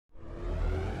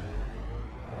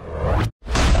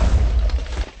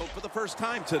first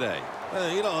time today.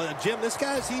 You know, Jim, this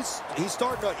guy's he's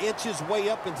starting to inch his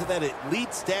way up into that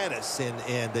elite status,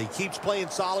 and he keeps playing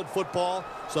solid football.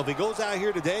 So if he goes out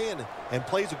here today and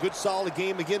plays a good solid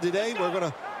game again today, we're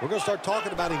gonna start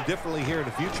talking about him differently here in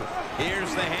the future. Here's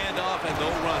the handoff, and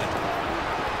they'll run it.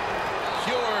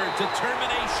 Pure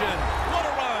determination. What a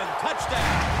run!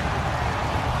 Touchdown!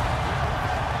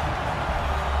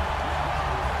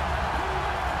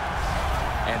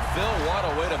 And Phil, what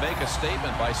a way to make a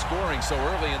statement by scoring so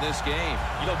early in this game.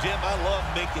 You know, Jim, I love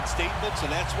making statements,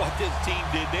 and that's what this team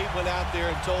did. They went out there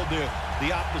and told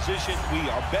the opposition, we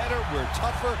are better, we're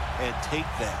tougher, and take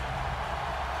that.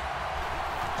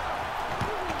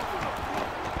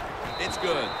 It's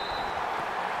good.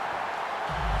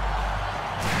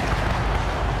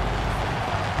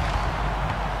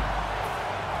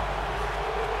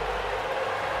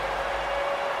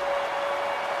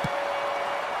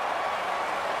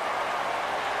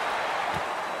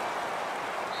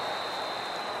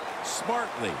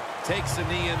 Smartly takes a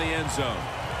knee in the end zone.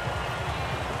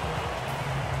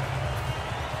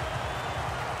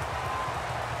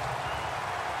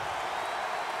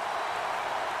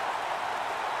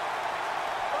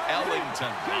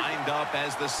 Ellington lined up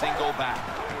as the single back.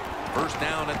 First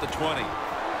down at the 20.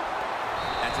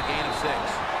 That's a gain of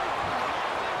 6.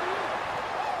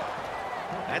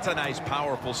 That's a nice,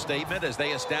 powerful statement as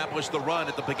they establish the run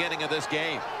at the beginning of this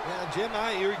game. Yeah, Jim,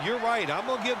 you're right. I'm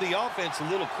going to give the offense a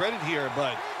little credit here,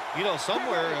 but, you know,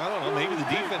 somewhere, I don't know, maybe the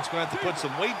defense going to have to put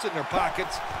some weights in their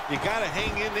pockets. You got to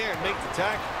hang in there and make the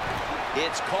tackle.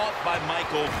 It's caught by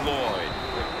Michael Floyd.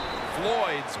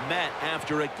 Floyd's met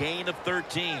after a gain of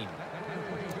 13.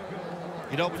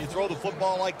 You know, when you throw the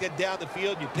football like that down the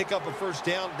field, you pick up a first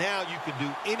down, now you can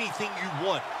do anything you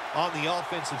want on the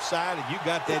offensive side, and you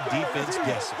got that defense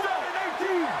guessing.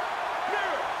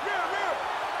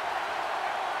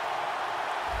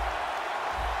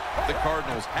 The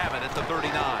Cardinals have it at the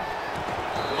 39.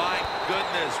 My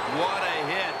goodness, what a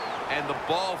hit, and the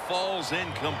ball falls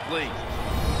incomplete.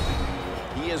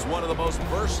 He is one of the most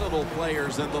versatile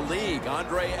players in the league,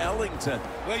 Andre Ellington.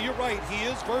 Well, you're right. He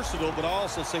is versatile, but I'll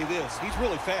also say this. He's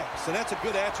really fast, and that's a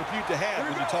good attribute to have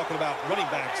when you're talking about running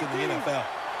backs in the NFL.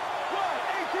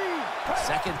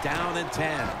 Second down and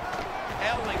 10.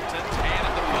 Ellington's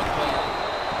handed the football.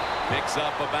 Picks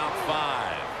up about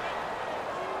 5.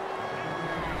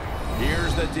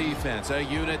 Here's the defense, a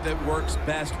unit that works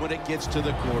best when it gets to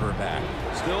the quarterback.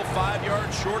 Still 5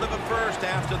 yards short of a first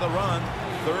after the run.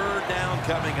 Third down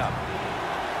coming up.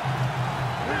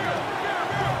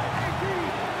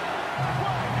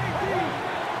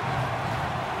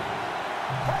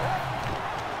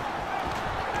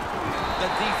 The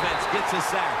defense gets a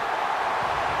sack.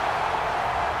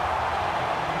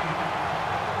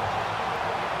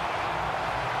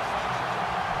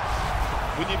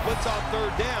 When you blitz on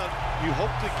third down, you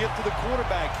hope to get to the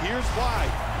quarterback. Here's why.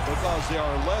 Because there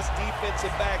are less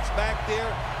defensive backs back there.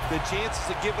 The chances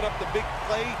of giving up the big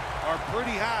play are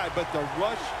pretty high, but the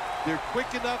rush, they're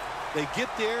quick enough. They get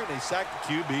there, and they sack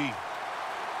the QB.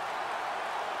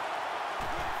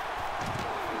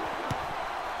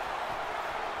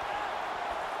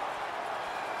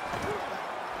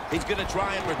 He's going to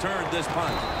try and return this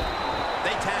punt.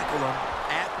 They tackle him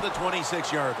at the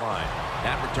 26-yard line.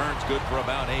 That return's good for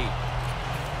about 8.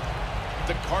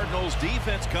 The Cardinals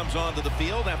defense comes onto the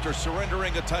field after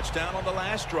surrendering a touchdown on the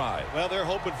last drive. Well, they're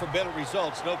hoping for better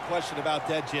results. No question about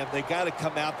that, Jim. They got to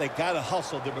come out. They got to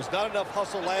hustle. There was not enough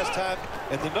hustle last time.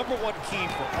 And the #1 key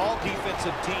for all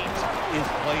defensive teams is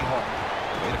play hard.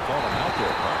 Way to call him out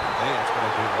there, partner. Hey, that's what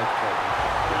I do.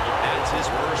 That's his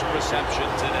first reception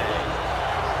today.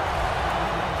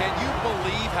 Can you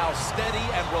believe how steady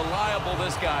and reliable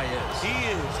this guy is? He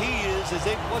is.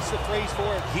 What's the phrase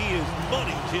for it? He is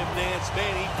money, Jim Nance.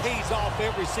 Man, he pays off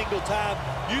every single time.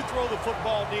 You throw the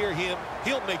football near him,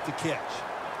 he'll make the catch.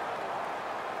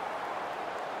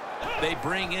 They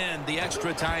bring in the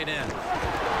extra tight end.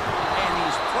 And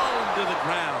he's thrown to the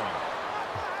ground.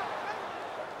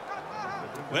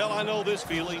 Well, I know this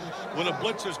feeling. When a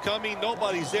blitzer's coming,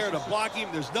 nobody's there to block him.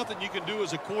 There's nothing you can do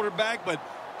as a quarterback, but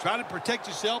try to protect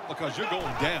yourself because you're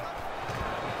going down.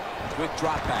 Quick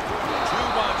drop back. Too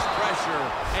much pressure,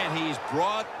 and he's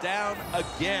brought down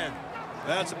again.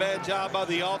 That's a bad job by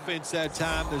the offense that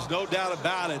time. There's no doubt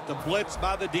about it. The blitz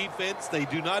by the defense, they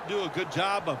do not do a good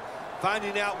job of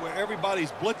finding out where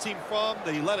everybody's blitzing from.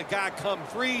 They let a guy come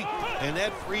free, and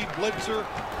that free blitzer,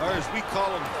 or as we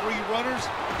call them, free runners,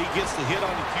 he gets the hit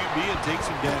on the QB and takes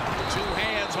him down. 2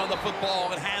 hands on the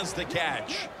football and has the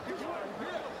catch.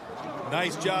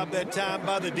 Nice job that time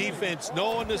by the defense,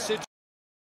 knowing the situation.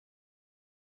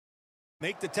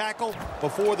 Make the tackle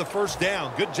before the first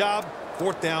down. Good job.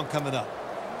 Fourth down coming up.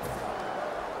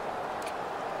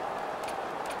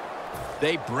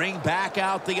 They bring back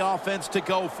out the offense to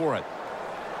go for it.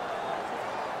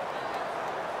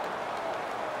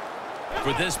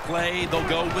 For this play, they'll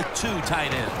go with 2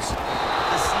 tight ends.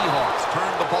 The Seahawks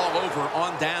turn the ball over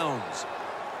on downs.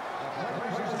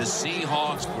 The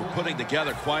Seahawks were putting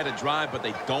together quite a drive, but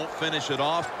they don't finish it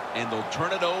off, and they'll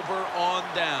turn it over on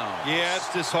down. Yeah,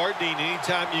 it's disheartening.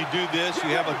 Anytime you do this,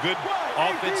 you have a good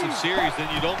offensive series,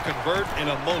 then you don't convert in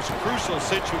a most crucial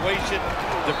situation.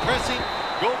 Depressing,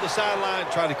 go to the sideline,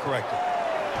 try to correct it.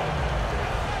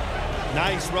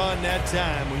 Nice run that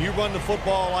time. When you run the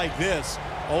football like this,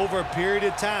 over a period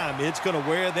of time, it's going to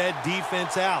wear that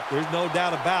defense out. There's no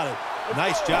doubt about it.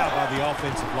 Nice job by the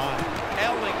offensive line.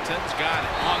 Ellington's got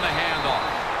it on the handoff.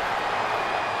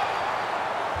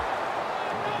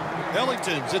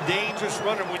 Ellington's a dangerous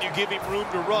runner when you give him room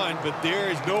to run, but there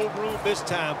is no room this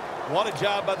time. What a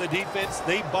job by the defense.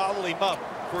 They bottle him up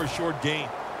for a short gain.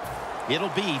 It'll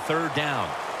be third down.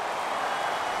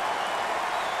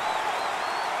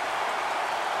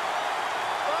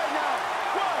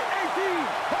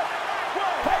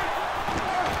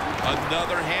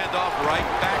 Another handoff right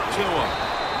back to him.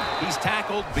 He's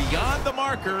tackled beyond the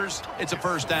markers. It's a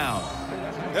first down.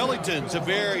 Ellington's a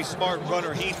very smart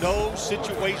runner. He knows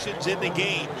situations in the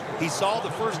game. He saw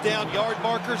the first down yard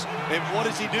markers, and what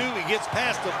does he do? He gets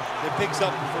past them and picks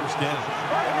up the first down.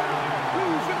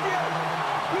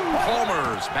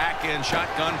 Homer's back in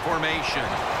shotgun formation.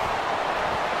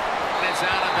 And it's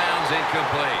out of bounds,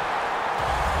 incomplete.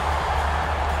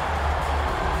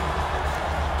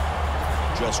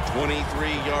 Just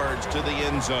 23 yards to the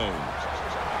end zone.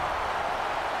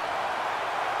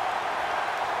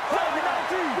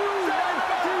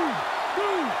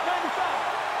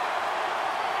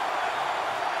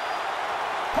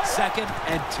 Second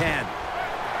and 10.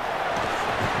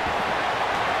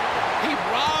 He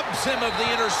robs him of the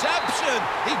interception.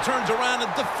 He turns around and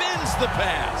defends the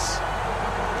pass.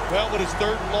 Well, when it's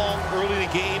third and long early in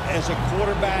the game, as a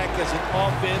quarterback, as an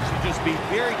offense, you just be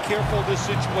very careful of this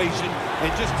situation and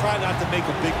just try not to make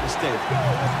a big mistake.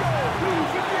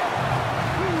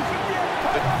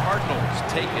 The Cardinals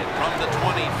take it from the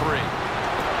 23.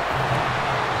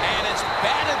 And it's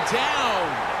batted down.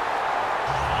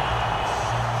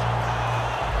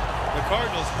 The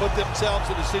Cardinals put themselves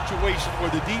in a situation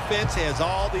where the defense has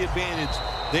all the advantage.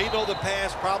 They know the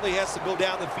pass probably has to go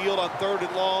down the field on third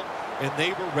and long, and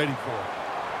they were ready for it.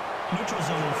 Neutral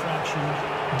zone infraction,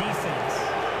 defense.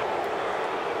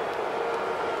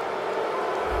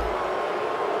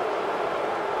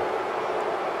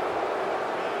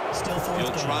 Still fourth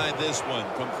down. He'll try this one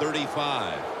from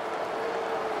 35.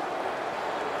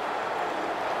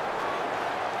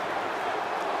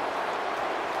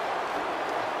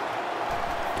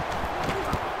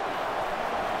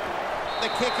 The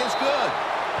kick is good.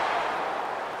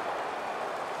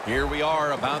 Here we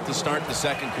are about to start the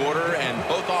second quarter, and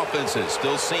both offenses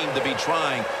still seem to be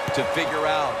trying to figure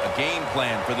out a game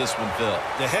plan for this one, Phil.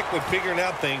 The heck with figuring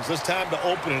out things. It's time to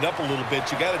open it up a little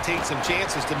bit. You got to take some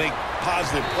chances to make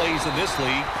positive plays in this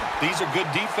league. These are good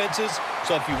defenses,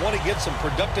 so if you want to get some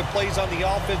productive plays on the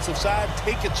offensive side,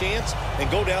 take a chance and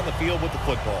go down the field with the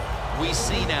football. We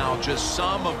see now just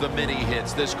some of the many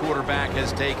hits this quarterback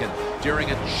has taken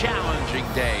during a challenging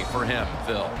day for him,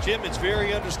 Phil. Jim, it's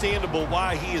very understandable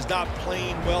why he is not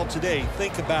playing well today.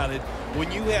 Think about it. When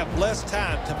you have less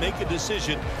time to make a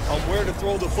decision on where to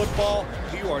throw the football,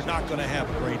 you are not going to have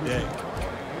a great day.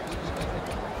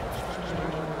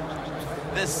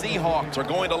 The Seahawks are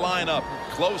going to line up.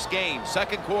 Close game,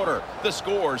 second quarter. The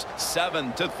score's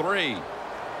 7-3.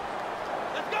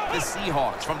 The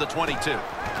Seahawks from the 22.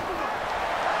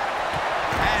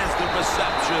 Has the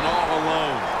reception all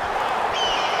alone.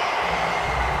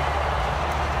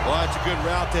 Well, that's a good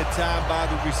route that time by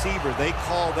the receiver. They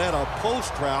call that a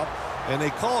post route, and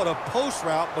they call it a post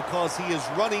route because he is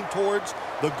running towards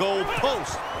the goal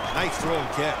post. Nice throw and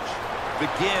catch. The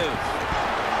give.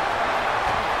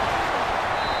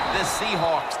 The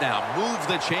Seahawks now move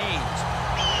the chains.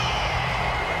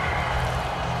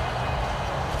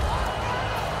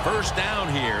 First down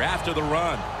here after the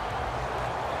run.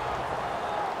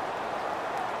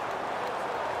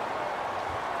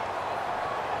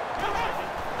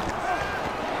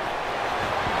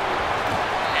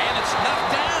 And it's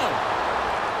knocked down.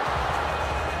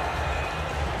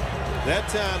 That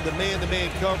time the man-to-man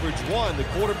coverage won. The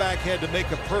quarterback had to make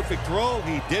a perfect throw.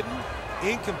 He didn't.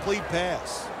 Incomplete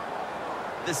pass.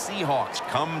 The Seahawks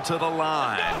come to the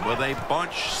line with a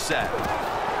bunch set.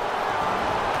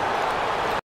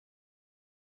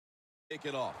 Take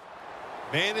it off.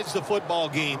 Manage the football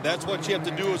game. That's what you have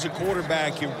to do as a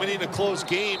quarterback. You're winning a close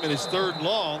game and it's 3rd and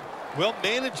long. Well,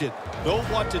 manage it. Know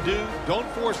what to do. Don't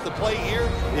force the play here.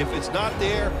 If it's not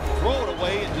there, throw it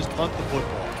away and just punt the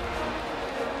football.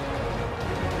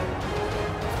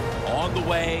 On the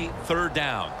way, 3rd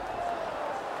down.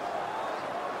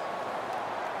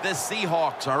 The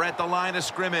Seahawks are at the line of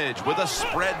scrimmage with a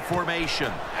spread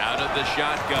formation. Out of the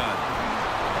shotgun.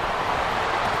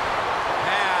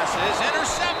 Pass is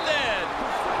intercepted.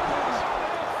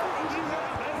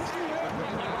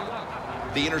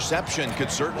 The interception could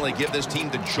certainly give this team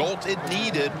the jolt it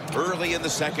needed early in the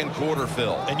 2nd quarter,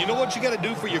 Phil. And you know what you got to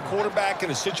do for your quarterback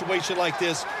in a situation like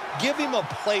this? Give him a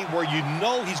play where you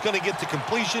know he's going to get to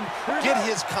completion, get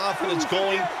his confidence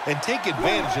going, and take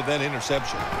advantage of that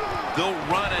interception. They'll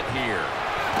run it here.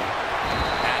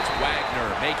 That's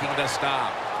Wagner making the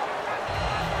stop.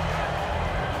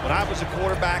 When I was a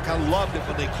quarterback, I loved it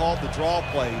when they called the draw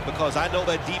play because I know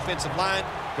that defensive line,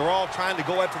 they're all trying to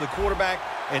go after the quarterback,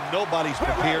 and nobody's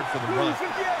prepared for the run.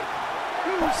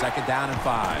 2nd down and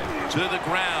 5. To the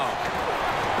ground.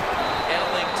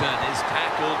 Ellington is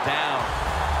tackled down.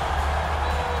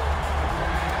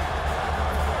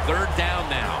 3rd down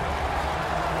now.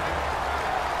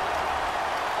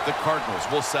 The Cardinals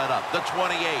will set up. The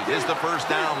 28 is the 1st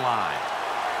down line.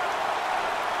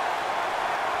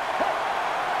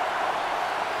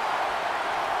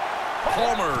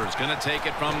 Palmer's going to take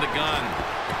it from the gun.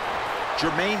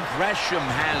 Jermaine Gresham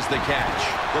has the catch.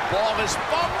 The ball is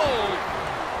fumbled.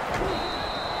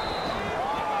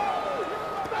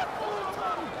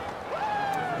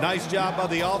 Nice job by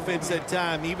the offense that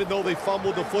time. Even though they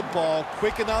fumbled the football,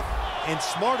 quick enough and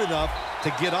smart enough to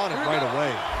get on it right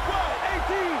away.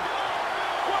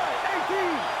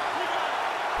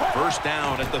 1st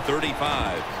down at the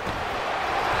 35.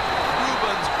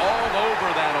 Rubens all over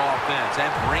that offense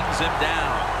and brings him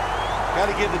down. Got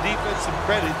to give the defense some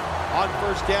credit on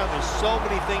 1st down. There's so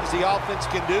many things the offense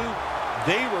can do.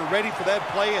 They were ready for that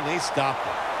play, and they stopped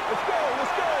it. Let's go,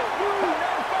 let's go.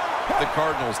 The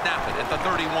Cardinals snap it at the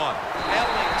 31.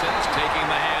 Ellington's taking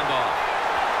the handoff.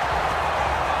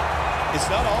 It's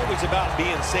not always about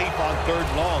being safe on 3rd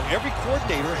and long. Every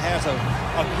coordinator has a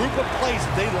group of plays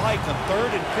that they like on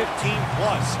 3rd and 15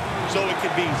 plus. So it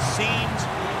could be seams,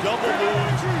 double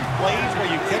moves, plays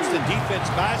where you catch the defense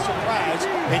by surprise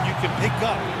and you can pick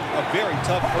up a very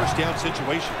tough 1st down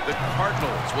situation. The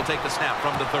Cardinals will take the snap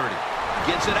from the 30.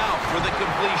 Gets it out for the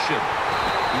completion.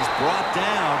 He's brought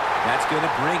down. That's going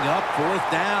to bring up 4th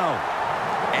down.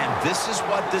 And this is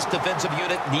what this defensive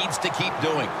unit needs to keep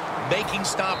doing. Making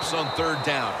stops on 3rd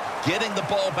down. Getting the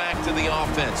ball back to the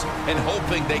offense. And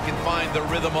hoping they can find the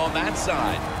rhythm on that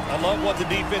side. I love what the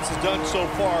defense has done so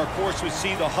far. Of course, we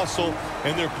see the hustle,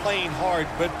 and they're playing hard,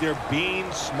 but they're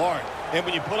being smart. And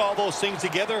when you put all those things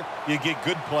together, you get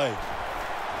good play.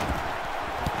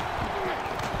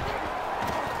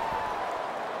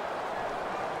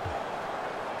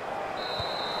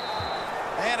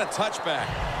 And a touchback.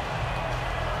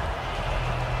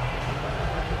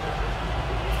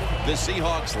 The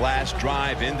Seahawks' last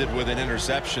drive ended with an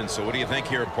interception. So what do you think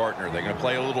here, partner? They're going to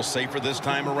play a little safer this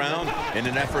time around in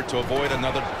an effort to avoid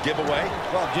another giveaway?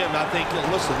 Well, Jim, I think,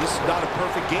 listen, this is not a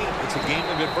perfect game. It's a game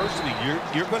of adversity.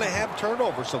 You're going to have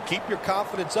turnovers, so keep your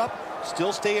confidence up.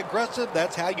 Still stay aggressive.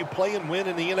 That's how you play and win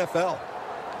in the NFL.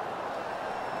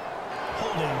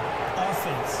 Holding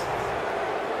offense.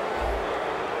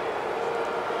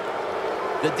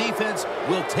 The defense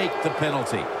will take the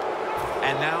penalty.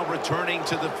 And now returning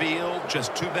to the field,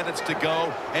 just 2 minutes to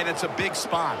go, and it's a big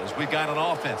spot as we've got an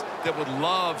offense that would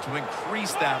love to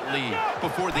increase that lead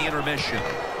before the intermission.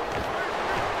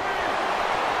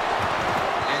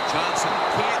 And Johnson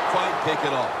can't quite pick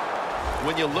it off.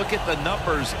 When you look at the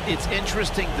numbers, it's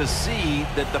interesting to see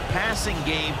that the passing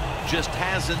game just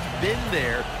hasn't been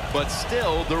there, but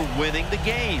still they're winning the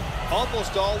game.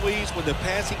 Almost always when the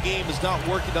passing game is not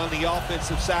working on the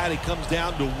offensive side, it comes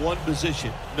down to one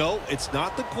position. No, it's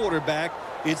not the quarterback,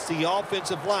 it's the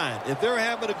offensive line. If they're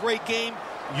having a great game,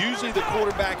 usually the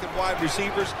quarterback and wide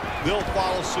receivers, they'll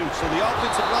follow suit. So the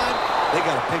offensive line, they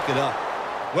got to pick it up.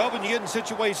 Well, when you get in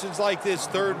situations like this,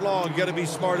 3rd long, you got to be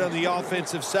smart on the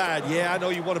offensive side. Yeah, I know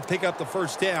you want to pick up the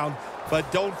 1st down,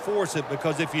 but don't force it,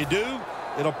 because if you do,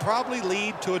 it'll probably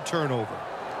lead to a turnover.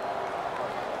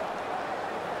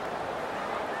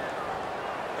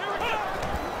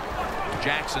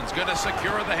 Jackson's going to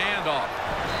secure the handoff.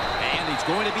 And he's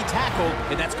going to be tackled,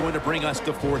 and that's going to bring us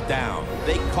to 4th down.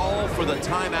 They call for the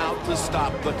timeout to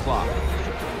stop the clock.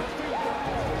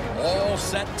 All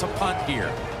set to punt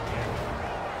here.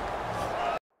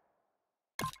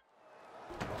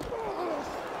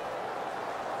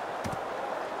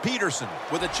 Peterson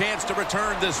with a chance to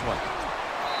return this one.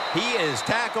 He is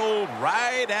tackled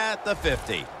right at the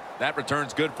 50. That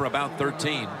return's good for about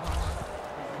 13.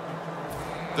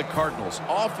 The Cardinals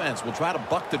offense will try to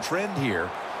buck the trend here,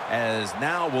 as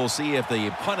now we'll see if the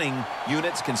punting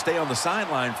units can stay on the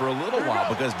sideline for a little while,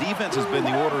 because defense has been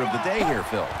the order of the day here,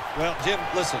 Phil. Well, Jim,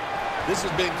 listen, this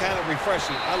has been kind of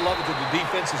refreshing. I love it that the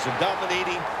defenses are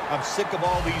dominating. I'm sick of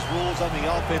all these rules on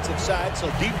the offensive side. So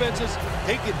defenses,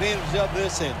 take advantage of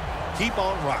this and keep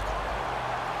on rocking.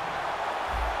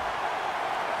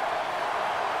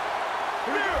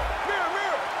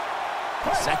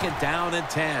 Second down and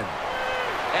 10.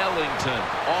 Ellington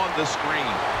on the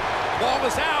screen. Ball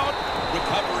is out.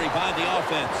 Recovery by the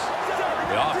offense.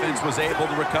 The offense was able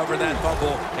to recover that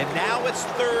fumble, and now it's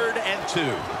 3rd and 2.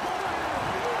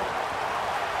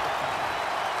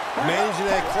 Managing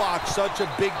that clock, such a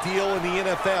big deal in the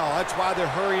NFL. That's why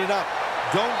they're hurrying up.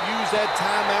 Don't use that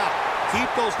timeout. Keep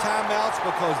those timeouts,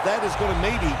 because that is going to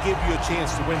maybe give you a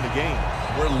chance to win the game.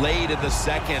 We're late in the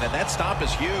second, and that stop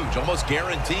is huge, almost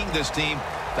guaranteeing this team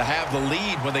to have the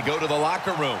lead when they go to the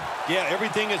locker room. Yeah,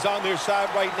 everything is on their side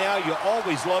right now. You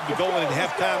always love to go in at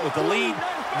halftime with the lead.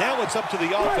 Now it's up to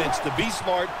the offense to be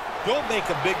smart. Don't make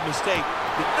a big mistake.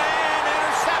 And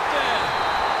intercepted.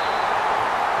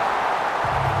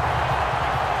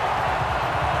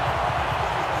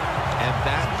 And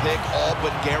that pick all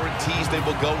but guarantees they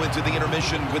will go into the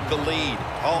intermission with the lead.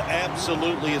 Oh,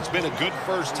 absolutely. It's been a good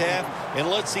first half, and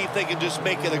let's see if they can just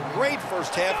make it a great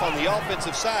first half on the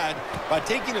offensive side by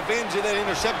taking advantage of that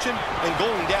interception and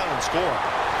going down and scoring.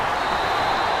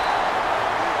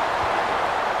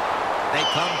 They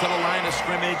come to the line of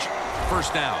scrimmage,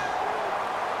 first down.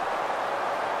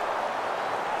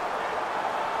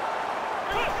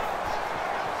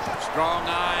 Strong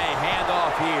eye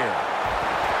handoff here.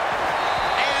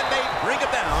 And they bring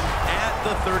him down at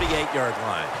the 38-yard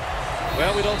line.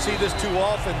 Well, we don't see this too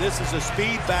often. This is a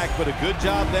speed back, but a good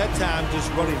job that time just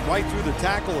running right through the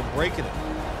tackle and breaking it.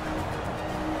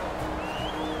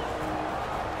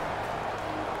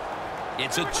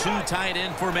 It's a two tight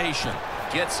end formation.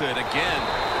 Gets it again.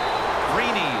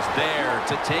 Greeny's there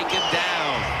to take him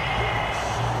down.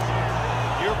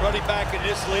 You're running back in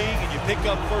this league and you pick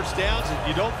up first downs and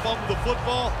you don't fumble the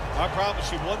football, I promise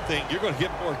you one thing, you're going to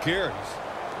get more carries.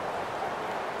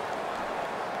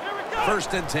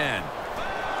 1st and 10.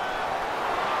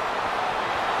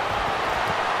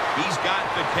 He's got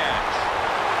the catch.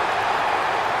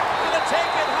 Gonna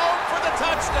take it home for the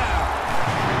touchdown.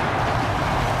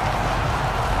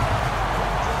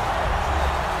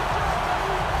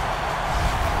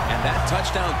 And that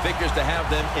touchdown figures to have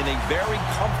them in a very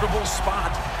comfortable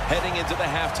spot heading into the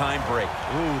halftime break.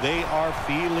 Ooh, they are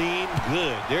feeling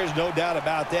good. There's no doubt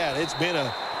about that. It's been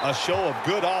a show of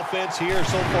good offense here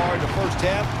so far in the first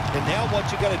half. And now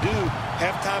what you got to do,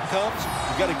 halftime comes,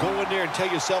 you got to go in there and tell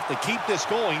yourself to keep this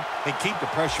going and keep the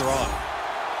pressure on.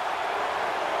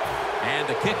 And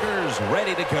the kicker's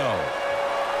ready to go.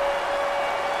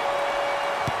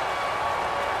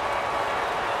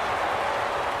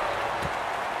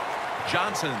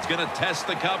 Johnson's going to test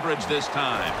the coverage this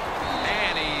time.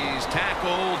 And he's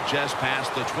tackled just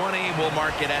past the 20. We'll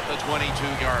mark it at the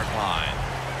 22-yard line.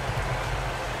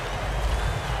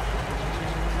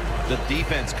 The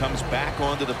defense comes back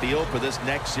onto the field for this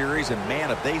next series, and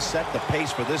man, if they set the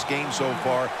pace for this game so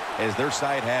far, as their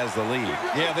side has the lead.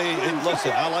 Yeah,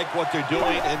 listen, I like what they're doing,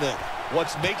 and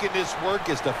what's making this work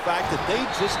is the fact that they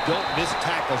just don't miss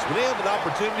tackles. When they have an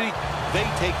opportunity, they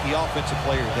take the offensive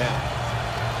player down.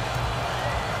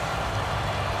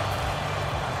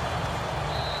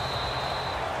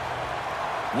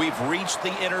 We've reached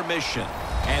the intermission,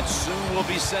 and soon we'll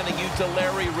be sending you to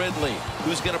Larry Ridley,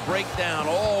 who's going to break down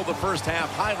all the first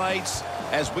half highlights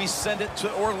as we send it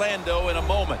to Orlando in a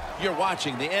moment. You're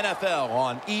watching the NFL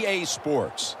on EA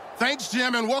Sports. Thanks,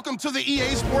 Jim, and welcome to the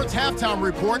EA Sports Halftime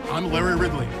Report. I'm Larry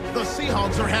Ridley. The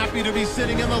Seahawks are happy to be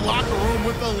sitting in the locker room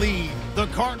with the lead. The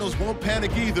Cardinals won't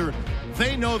panic either.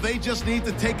 They know they just need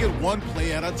to take it one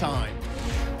play at a time.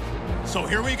 So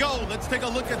here we go. Let's take a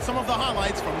look at some of the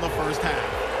highlights from the first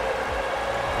half.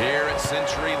 Here at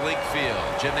Century Link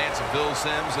Field, Jim Nantz and Phil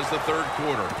Simms as the third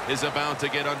quarter is about to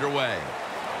get underway.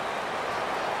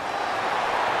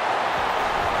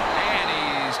 And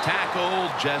he's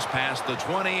tackled just past the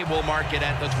 20. We'll mark it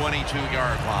at the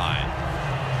 22-yard line.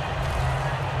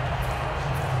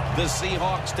 The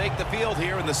Seahawks take the field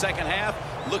here in the second half,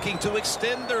 looking to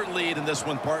extend their lead in this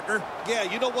one, partner. Yeah,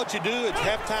 you know what you do? It's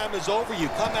halftime is over. You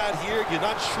come out here, you're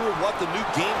not sure what the new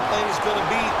game plan is going to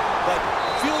be, but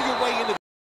feel your way into.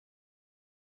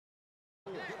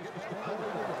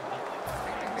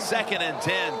 2nd and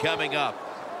 10 coming up.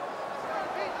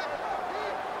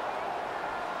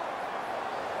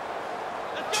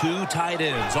 Two tight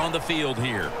ends on the field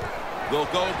here. They'll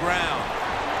go ground.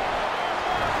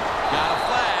 Got a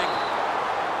flag.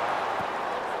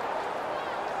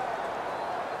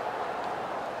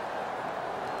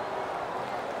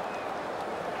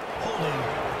 Holding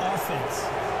offense.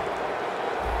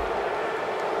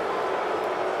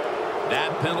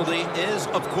 That penalty is,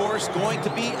 of course, going to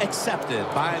be accepted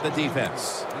by the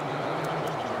defense.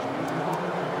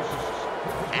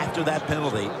 After that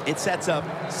penalty, it sets up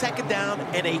 2nd down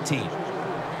and 18. Down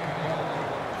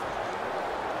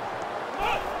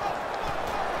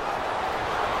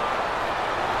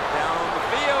the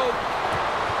field.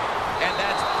 And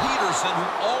that's Peterson, who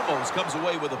almost comes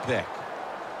away with a pick.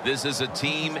 This is a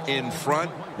team in front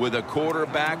with a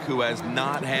quarterback who has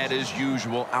not had his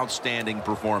usual outstanding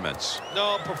performance.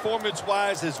 No,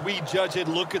 performance-wise, as we judge it,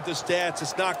 look at the stats,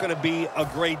 it's not going to be a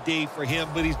great day for him,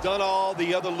 but he's done all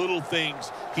the other little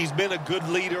things. He's been a good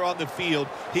leader on the field.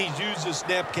 He's used his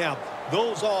snap count.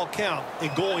 Those all count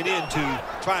in going into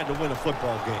trying to win a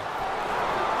football game.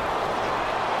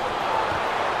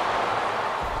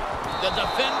 The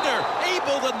defender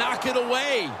able to knock it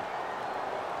away.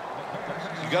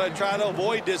 You got to try to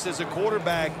avoid this as a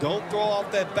quarterback. Don't throw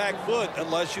off that back foot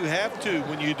unless you have to.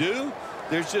 When you do,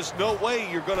 there's just no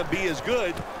way you're going to be as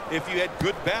good if you had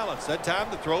good balance. That time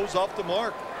the throw's off the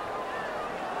mark.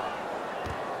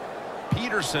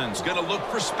 Peterson's going to look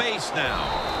for space now.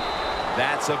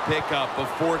 That's a pickup of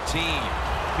 14.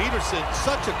 Peterson,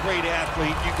 such a great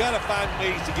athlete. You got to find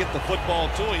ways to get the football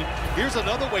to him. Here's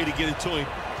another way to get it to him.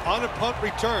 On a punt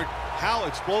return, how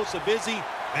explosive is he?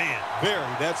 Man,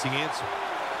 that's the answer.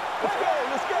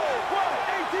 Let's go.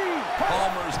 18.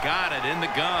 Palmer's got it in the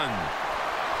gun.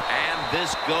 And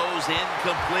this goes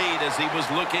incomplete as he was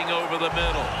looking over the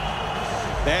middle.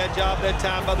 Bad job that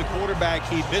time by the quarterback.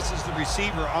 He misses the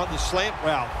receiver on the slant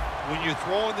route. When you're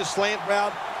throwing the slant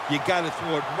route, you got to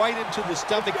throw it right into the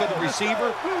stomach of the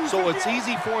receiver, so it's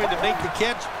easy for him to make the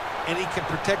catch, and he can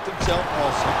protect himself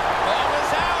also. Ball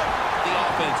is out. The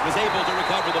offense was able to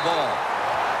recover the ball.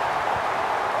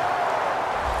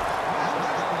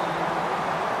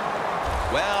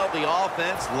 Well, the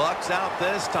offense lucks out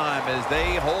this time as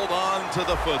they hold on to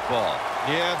the football.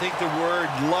 Yeah, I think the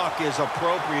word luck is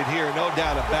appropriate here, no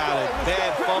doubt about it.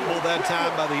 Bad fumble that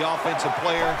time by the offensive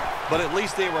player, but at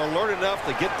least they were alert enough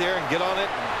to get there and get on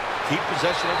it and keep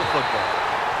possession of the football.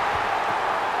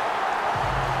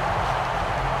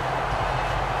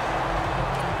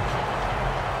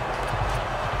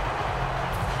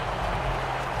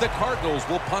 The Cardinals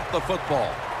will punt the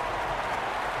football.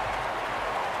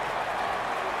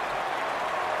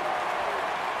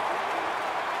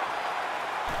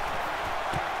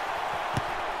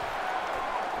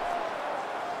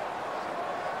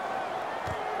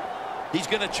 He's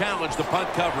going to challenge the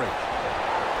punt coverage.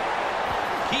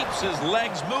 Keeps his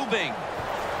legs moving.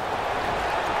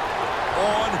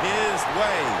 On his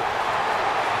way.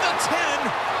 The 10.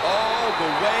 All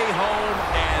the way home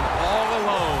and all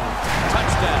alone.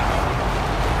 Touchdown.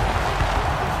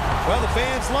 Well, the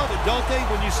fans love it, don't they?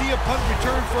 When you see a punt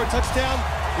return for a touchdown,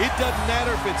 it doesn't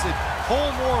matter if it's at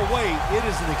home or away. It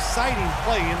is an exciting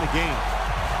play in the game.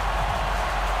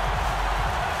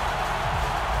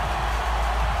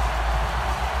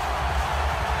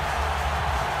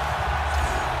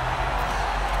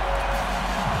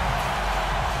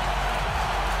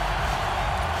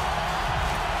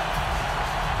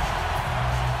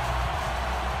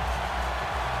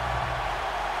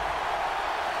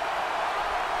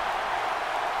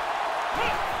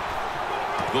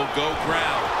 They'll go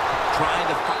ground, trying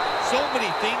to... So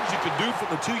many things you can do from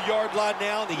the 2-yard line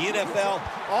now in the NFL.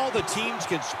 All the teams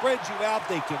can spread you out.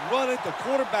 They can run it. The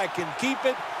quarterback can keep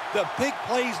it. The big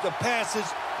plays, the passes,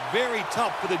 very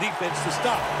tough for the defense to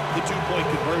stop the 2-point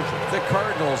conversion. The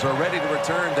Cardinals are ready to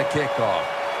return the kickoff.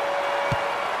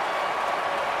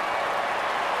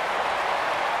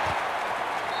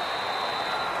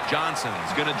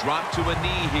 Johnson's going to drop to a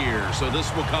knee here, so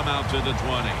this will come out to the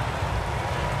 20.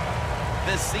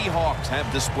 The Seahawks have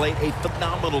displayed a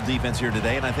phenomenal defense here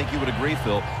today, and I think you would agree,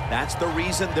 Phil, that's the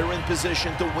reason they're in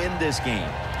position to win this game.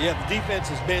 Yeah, the defense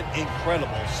has been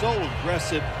incredible. So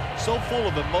aggressive, so full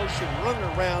of emotion, running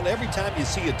around. Every time you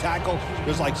see a tackle,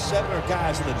 there's like 7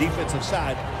 guys on the defensive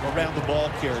side around the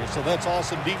ball carrier. So that's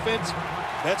awesome defense.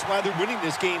 That's why they're winning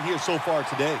this game here so far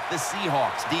today. The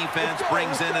Seahawks defense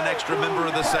brings in an extra member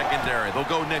of the secondary. They'll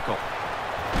go nickel.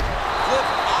 Cliff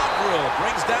Avril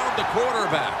brings down the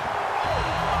quarterback.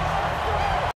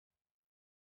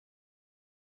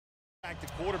 The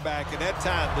quarterback, and that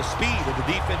time the speed of the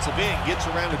defensive end gets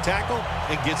around the tackle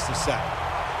and gets the sack.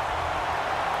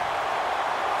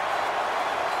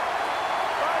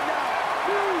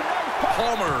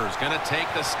 Palmer's going to take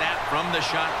the snap from the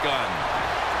shotgun.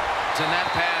 And that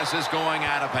pass is going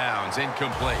out of bounds,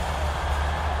 incomplete.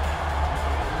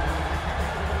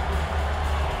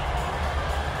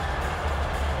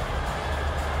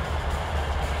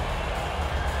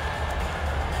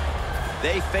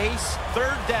 They face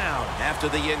third down after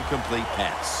the incomplete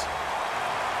pass.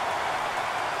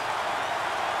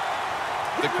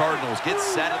 The Cardinals get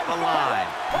set at the line,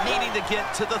 needing to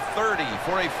get to the 30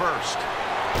 for a first.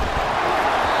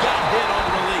 Got hit on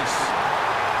release.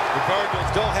 The Cardinals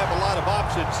don't have a lot of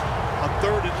options on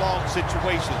third and long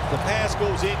situations. The pass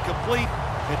goes incomplete,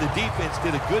 and the defense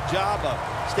did a good job of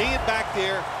staying back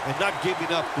there and not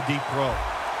giving up the deep throw.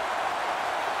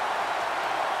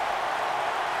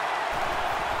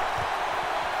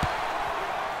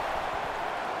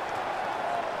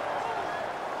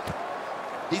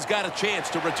 He's got a chance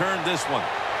to return this one.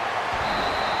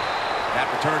 That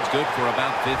return's good for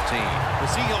about 15. The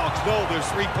Seahawks know there's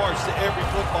three parts to every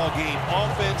football game: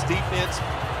 offense, defense,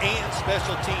 and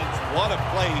special teams. What a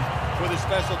play for the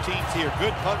special teams here.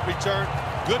 Good punt return,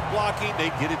 good blocking. They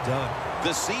get it done.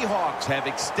 The Seahawks have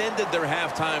extended their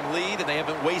halftime lead, and they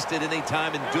haven't wasted any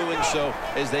time in doing so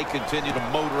as they continue to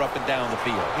motor up and down the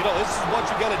field. You know, this is what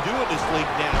you got to do in this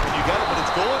league now. But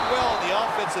it's going well on the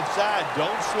offensive side.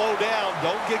 Don't slow down.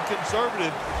 Don't get conservative.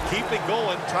 Keep it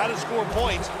going. Try to score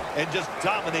points and just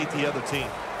dominate the other team.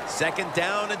 Second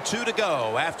down and 2 to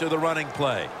go after the running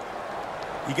play.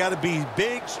 You got to be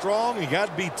big, strong. You got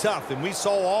to be tough. And we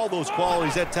saw all those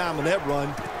qualities that time in that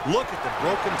run. Look at the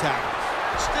broken tackles.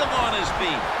 Still on his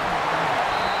feet.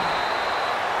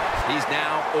 He's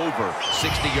now over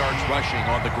 60 yards rushing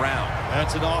on the ground.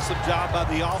 That's an awesome job by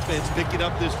the offense picking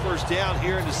up this first down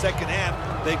here in the second half.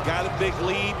 They've got a big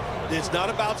lead. It's not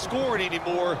about scoring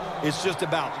anymore. It's just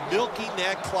about milking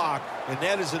that clock, and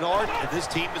that is an art, and this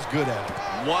team is good at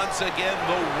it. Once again,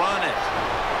 they'll run it.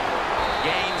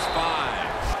 Gains 5.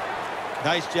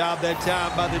 Nice job that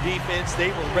time by the defense. They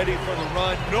were ready for the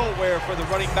run, nowhere for the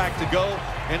running back to go,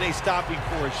 and they stopped him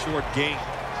for a short gain.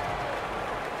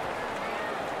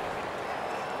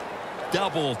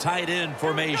 Double tight end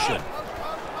formation.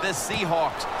 The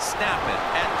Seahawks snap it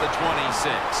at the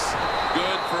 26.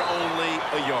 Good for only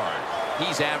a yard.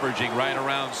 He's averaging right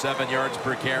around 7 yards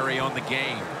per carry on the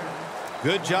game.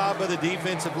 Good job by the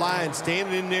defensive line,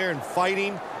 standing in there and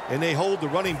fighting, and they hold the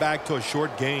running back to a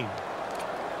short gain.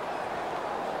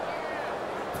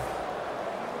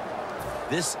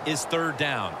 This is third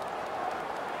down.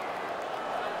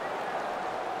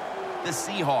 The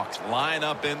Seahawks line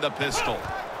up in the pistol.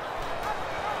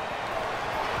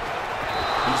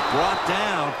 He's brought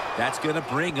down. That's going to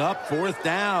bring up fourth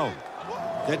down.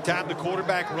 That time the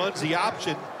quarterback runs the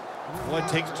option. Well, it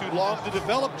takes too long to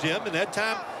develop, Jim, and that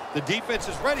time the defense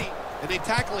is ready, and they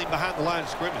tackle him behind the line of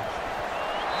scrimmage.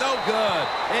 No good.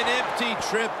 An empty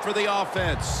trip for the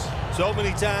offense. So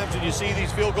many times when you see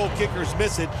these field goal kickers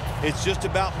miss it, it's just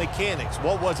about mechanics.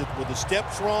 What was it? Were the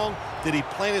steps wrong? Did he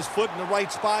plant his foot in the right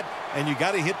spot? And you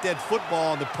got to hit that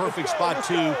football in the perfect spot,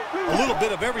 too. A little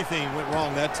bit of everything went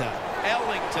wrong that time.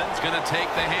 Ellington's going to take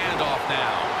the handoff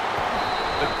now.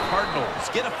 The Cardinals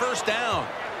get a first down.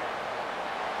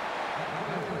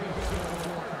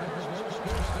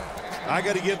 I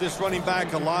got to give this running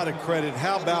back a lot of credit.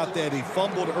 How about that? He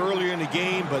fumbled earlier in the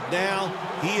game, but now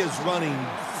he is running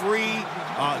free,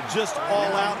 just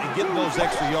all out and getting those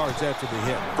extra yards after the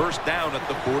hit. First down at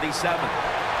the 47.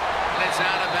 And it's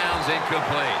out of bounds,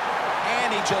 incomplete.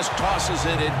 And he just tosses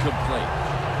it incomplete.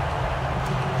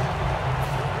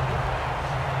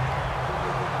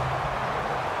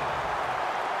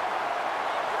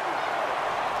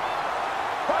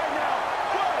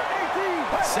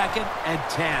 Second and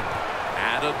 10.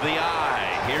 Out of the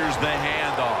eye. Here's the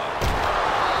handoff.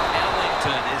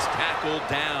 Ellington is tackled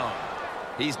down.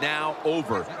 He's now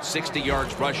over 60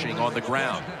 yards rushing on the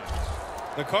ground.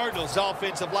 The Cardinals'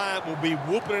 offensive line will be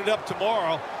whooping it up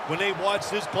tomorrow when they watch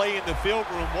this play in the field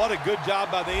room. What a good job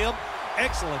by them.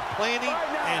 Excellent planning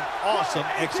and awesome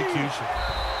execution.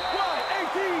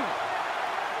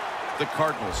 The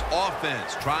Cardinals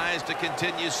offense tries to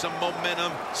continue some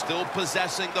momentum, still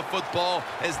possessing the football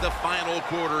as the final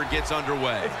quarter gets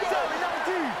underway.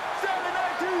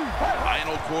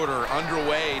 Final quarter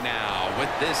underway now with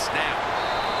this snap.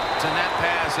 And that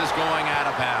pass is going out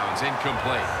of bounds,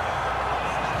 incomplete.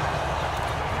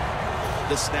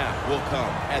 The snap will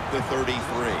come at the 33.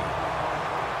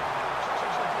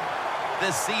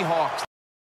 The Seahawks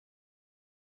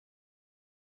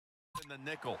in the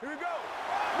nickel. Here we go.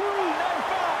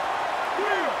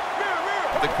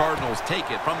 The Cardinals take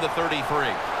it from the 33.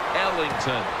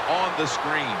 Ellington on the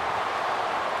screen.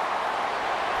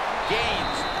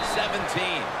 Gains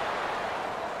 17.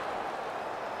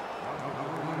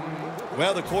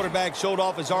 Well, the quarterback showed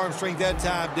off his arm strength that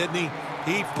time, didn't he?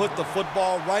 He put the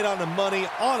football right on the money,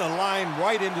 on a line,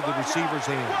 right into the receiver's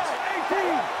hands.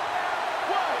 18.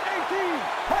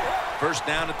 First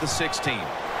down at the 16.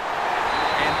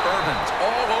 And Urban's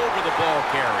all over the ball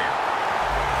carrier.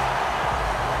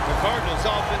 The Cardinals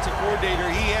offensive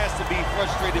coordinator, he has to be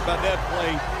frustrated by that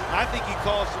play. I think he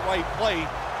calls the right play,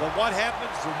 but what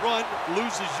happens? The run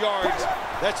loses yards.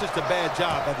 That's just a bad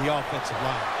job by the offensive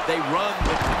line. They run,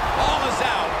 the ball is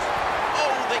out.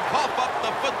 Oh, they cough up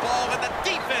the football, and the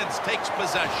defense takes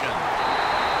possession.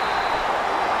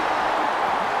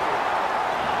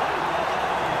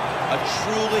 A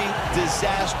truly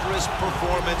disastrous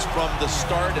performance from the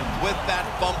start, and with that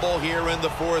fumble here in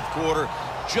the fourth quarter,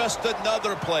 just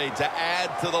another play to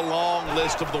add to the long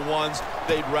list of the ones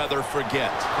they'd rather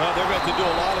forget. Well, they're going to do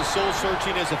a lot of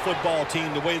soul-searching as a football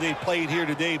team, the way they played here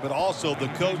today, but also the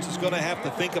coach is going to have to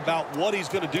think about what he's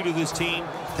going to do to this team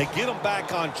to get them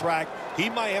back on track. He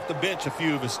might have to bench a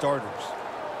few of his starters.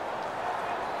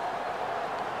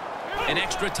 An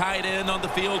extra tight end on the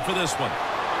field for this one.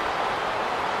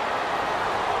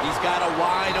 He's got a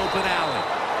wide open alley.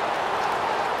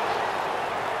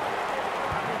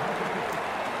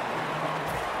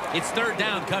 It's third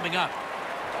down coming up.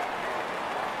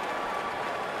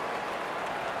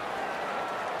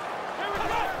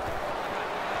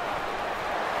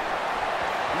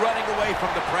 Running away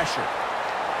from the pressure.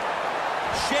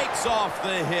 Shakes off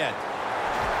the hit.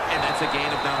 And that's a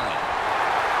gain of 9.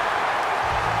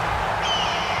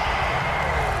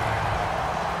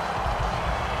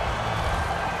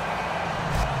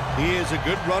 He is a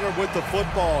good runner with the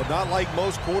football, not like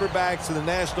most quarterbacks in the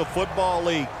National Football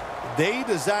League. They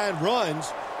design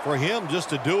runs for him just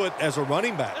to do it as a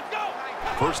running back.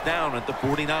 First down at the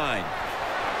 49.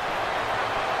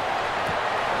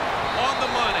 On the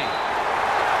money.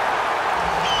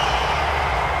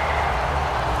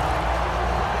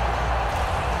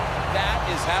 That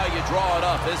is how you draw it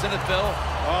up, isn't it, Phil?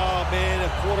 Oh, man, a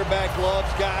quarterback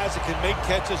loves guys that can make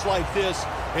catches like this,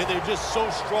 and they're just so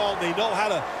strong. They know how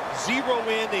to zero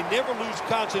in. They never lose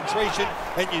concentration,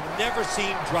 and you never see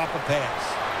him drop a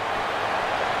pass.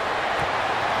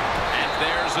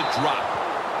 There's a drop.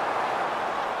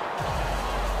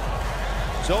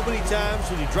 So many times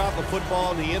when you drop a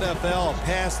football in the NFL, a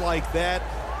pass like that,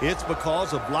 it's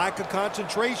because of lack of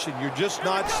concentration. You're just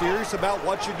not serious about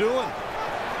what you're doing.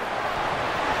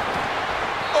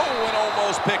 Oh, and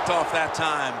almost picked off that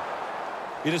time.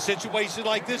 In a situation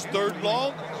like this, third and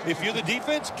long, if you're the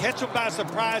defense, catch them by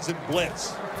surprise and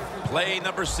blitz. Play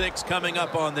number 6 coming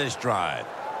up on this drive.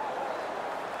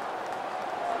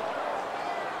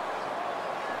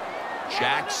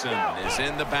 Jackson is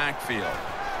in the backfield.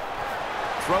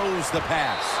 Throws the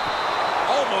pass.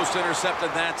 Almost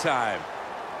intercepted that time.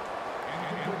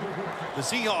 The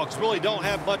Seahawks really don't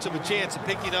have much of a chance of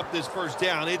picking up this first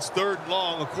down. It's third and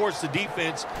long. Of course, the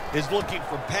defense is looking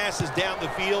for passes down the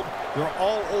field. They're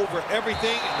all over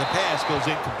everything, and the pass goes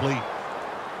incomplete.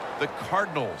 The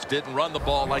Cardinals didn't run the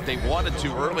ball like they wanted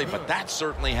to early, but that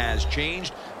certainly has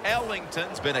changed.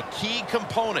 Ellington's been a key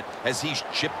component as he's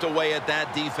chipped away at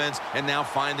that defense and now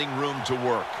finding room to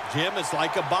work. Jim, it's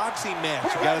like a boxing match.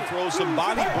 You got to throw some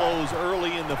body blows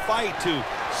early in the fight to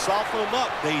soften them up.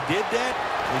 They did that.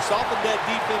 They softened that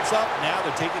defense up. Now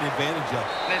they're taking advantage of it.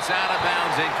 And it's out of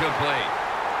bounds, incomplete.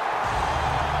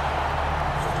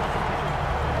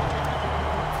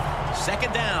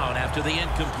 Second down after the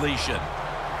incompletion.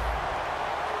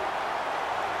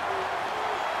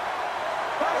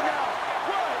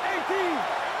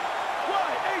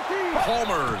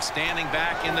 Palmer standing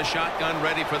back in the shotgun,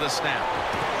 ready for the snap.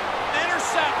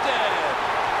 Intercepted.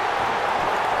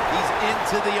 He's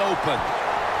into the open.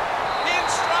 In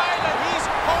stride, and he's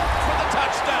home for the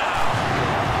touchdown.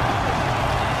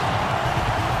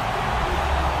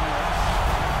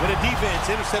 When a defense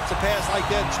intercepts a pass like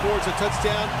that and scores a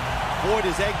touchdown, boy,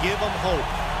 does that give them hope.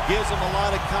 Gives them a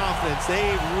lot of confidence.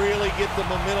 They really get the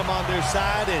momentum on their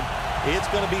side, and it's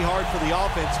going to be hard for the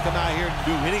offense to come out here and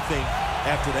do anything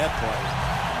after that play.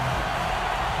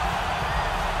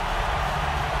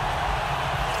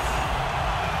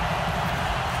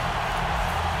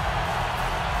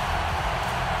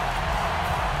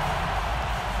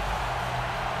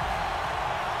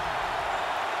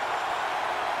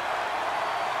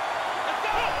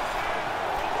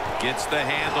 Gets the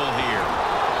handle here.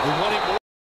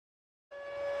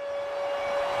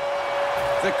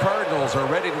 The Cardinals are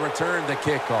ready to return the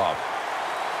kickoff.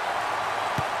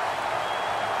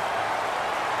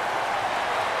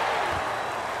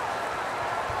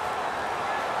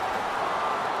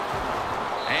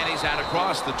 And he's out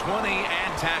across the 20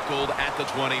 and tackled at the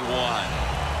 21.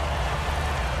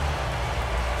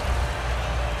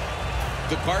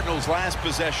 The Cardinals' last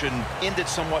possession ended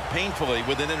somewhat painfully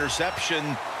with an interception.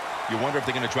 You wonder if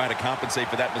they're going to try to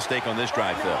compensate for that mistake on this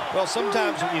drive, Phil. Well,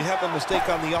 sometimes when you have a mistake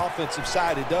on the offensive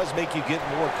side, it does make you get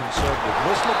more conservative.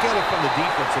 Let's look at it from the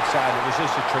defensive side. It was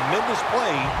just a tremendous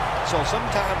play. So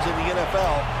sometimes in the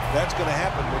NFL, that's going to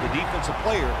happen where the defensive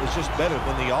player is just better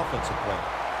than the offensive player.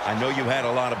 I know you had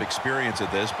a lot of experience at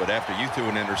this, but after you threw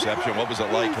an interception, what was it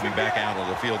like coming back out on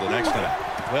the field the next time?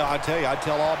 Well, I tell you, I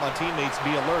tell all my teammates, be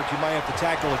alert. You might have to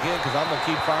tackle again because I'm going to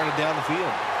keep firing it down the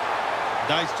field.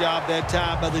 Nice job that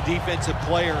time by the defensive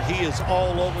player. He is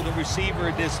all over the receiver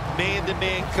in this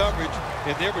man-to-man coverage,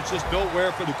 and there was just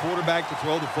nowhere for the quarterback to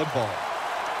throw the football.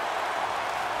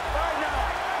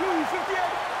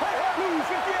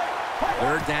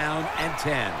 Third down and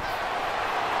 10.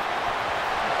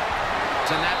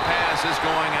 And that pass is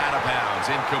going out of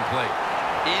bounds, incomplete.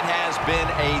 It has been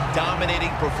a dominating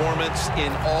performance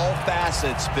in all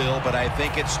facets, Phil, but I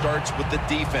think it starts with the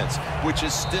defense, which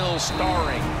is still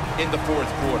starring in the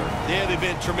fourth quarter. Yeah, they've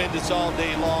been tremendous all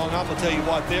day long. I'm going to tell you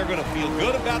what, they're going to feel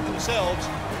good about themselves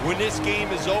when this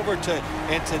game is over.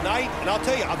 And tonight, and I'll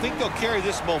tell you, I think they'll carry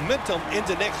this momentum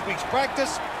into next week's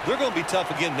practice. They're going to be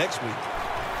tough again next week.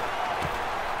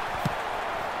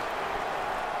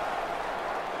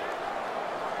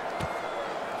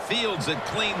 Fields it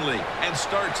cleanly and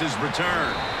starts his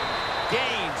return.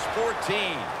 Gains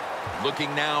 14.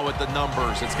 Looking now at the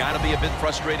numbers, it's got to be a bit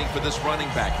frustrating for this running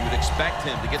back. You would expect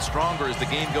him to get stronger as the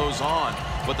game goes on,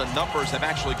 but the numbers have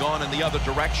actually gone in the other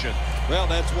direction. Well,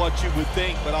 that's what you would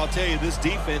think, but I'll tell you, this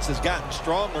defense has gotten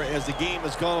stronger as the game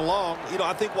has gone along. You know,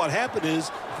 I think what happened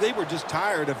is they were just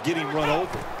tired of getting run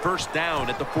over. First down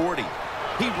at the 40.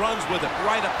 He runs with it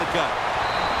right up the gut.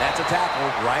 That's a tackle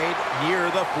right near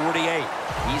the 48.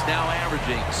 He's now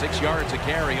averaging 6 yards a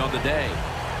carry on the day.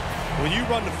 When you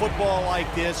run the football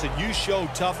like this and you show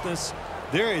toughness,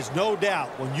 there is no doubt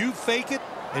when you fake it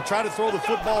and try to throw the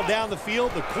football down the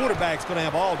field, the quarterback's going to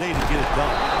have all day to get it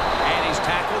done. And he's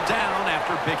tackled down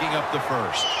after picking up the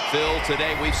first. Phil,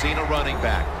 today we've seen a running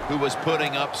back who was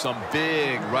putting up some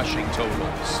big rushing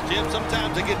totals. Jim,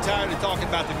 sometimes I get tired of talking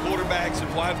about the quarterbacks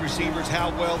and wide receivers, how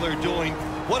well they're doing.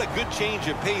 What a good change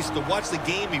of pace to watch the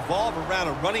game evolve around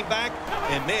a running back.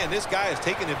 And, man, this guy is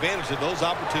taking advantage of those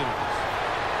opportunities.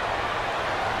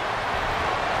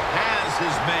 Has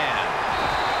his man.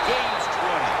 Gains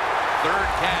 20. Third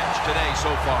catch today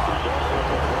so far.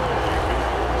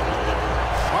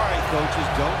 All right, coaches,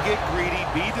 don't get greedy.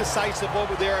 Be decisive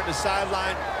over there on the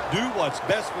sideline. Do what's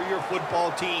best for your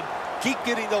football team. Keep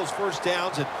getting those first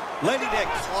downs and letting that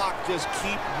clock just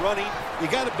keep running. You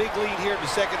got a big lead here in the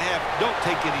second half. Don't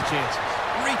take any chances.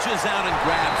 Reaches out and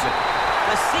grabs it.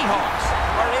 The Seahawks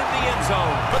are in the end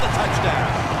zone for the touchdown.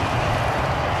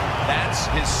 That's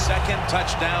his second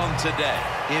touchdown today.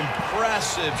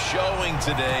 Impressive showing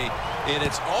today, and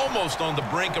it's almost on the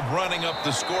brink of running up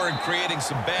the score and creating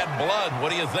some bad blood. What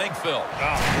do you think, Phil? Oh,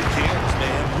 who cares,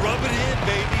 man? Rub it in,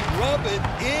 baby. Rub it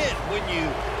in. When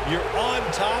you're on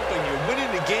top and you're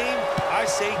winning the game, I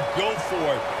say go for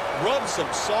it. Rub some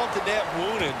salt in that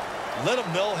wound and let them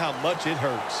know how much it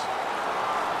hurts.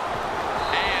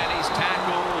 And he's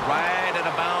tackled right at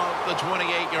about the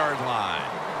 28-yard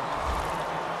line.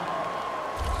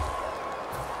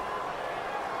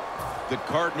 The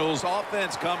Cardinals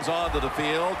offense comes onto the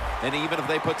field, and even if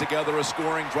they put together a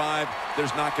scoring drive,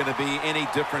 there's not going to be any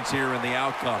difference here in the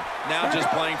outcome. Now just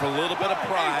playing for a little bit of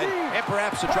pride and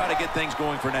perhaps to try to get things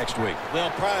going for next week. Well,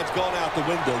 pride's gone out the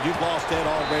window. You've lost that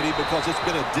already because it's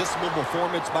been a dismal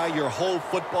performance by your whole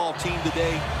football team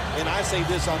today. And I say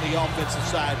this on the offensive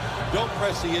side, don't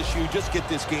press the issue, just get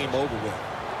this game over with.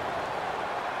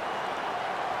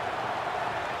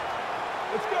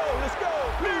 Let's go, let's go.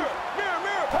 Mirror.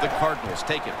 The Cardinals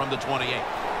take it from the 28.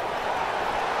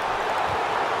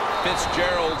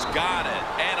 Fitzgerald's got it,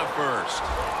 and a first.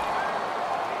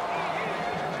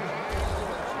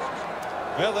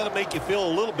 Well, that'll make you feel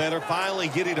a little better. Finally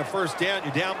getting a first down.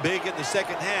 You're down big in the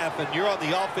second half, and you're on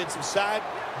the offensive side.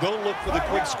 Don't look for the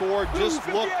quick score. Just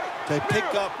look to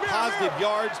pick up positive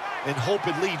yards and hope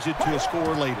it leads you to a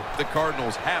score later. The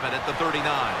Cardinals have it at the 39.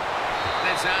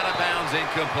 And it's out of bounds,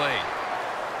 incomplete.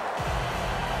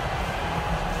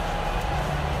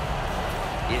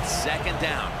 It's second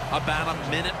down. About a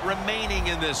minute remaining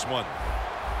in this one.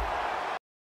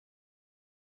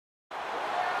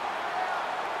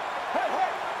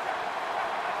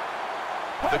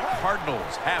 The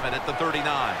Cardinals have it at the 39.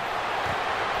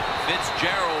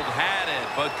 Fitzgerald had it,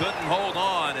 but couldn't hold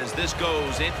on as this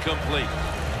goes incomplete.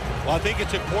 Well, I think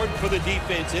it's important for the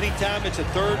defense. Anytime it's a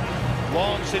third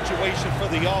Long situation for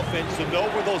the offense to know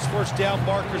where those first down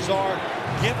markers are,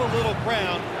 give a little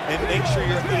ground, and make sure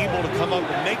you're able to come up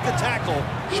and make the tackle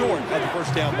short of the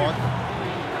first down marker.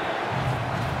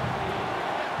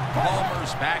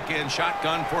 Palmer's back in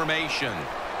shotgun formation.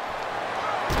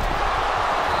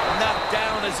 Knocked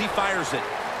down as he fires it.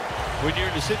 When you're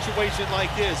in a situation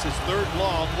like this, it's third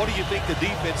long, what do you think the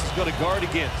defense is going to guard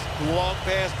against? The long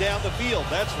pass down the field,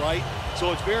 that's right.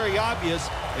 So it's very obvious,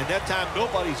 and that time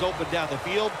nobody's open down the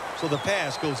field, so the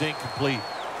pass goes incomplete.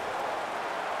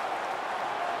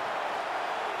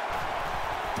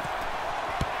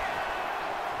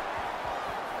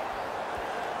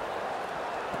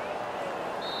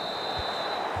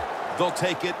 They'll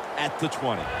take it at the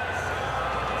 20.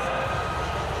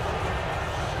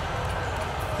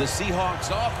 The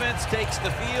Seahawks offense takes the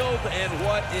field, and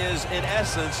what is, in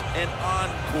essence, an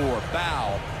encore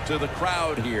bow to the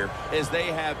crowd here, as they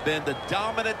have been the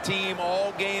dominant team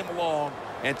all game long,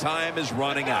 and time is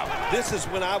running out. This is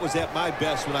when I was at my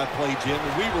best when I played, Jim,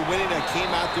 and we were winning. I came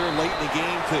out there late in the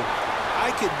game, too. I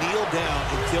could kneel down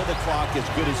and kill the clock as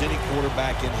good as any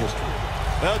quarterback in history.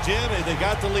 Well, Jim, they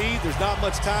got the lead. There's not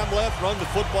much time left. Run the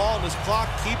football on this clock.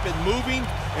 Keep it moving,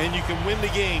 and you can win the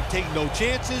game. Take no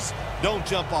chances. Don't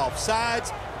jump off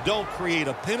sides. Don't create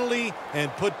a penalty, and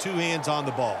put two hands on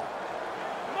the ball.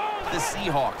 The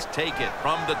Seahawks take it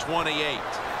from the 28.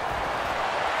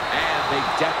 And they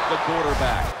deck the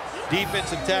quarterback.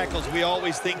 Defensive tackles, we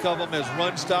always think of them as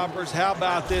run stoppers. How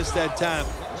about this that time?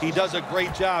 He does a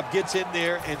great job, gets in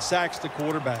there, and sacks the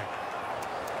quarterback.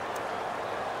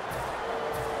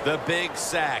 The big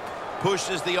sack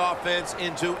pushes the offense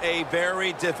into a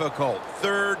very difficult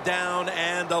 3rd down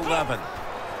and 11.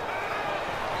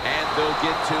 And they'll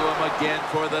get to him again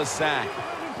for the sack.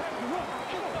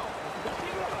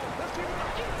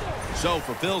 So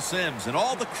for Phil Simms and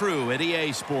all the crew at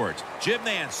EA Sports, Jim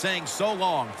Nance saying so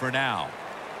long for now.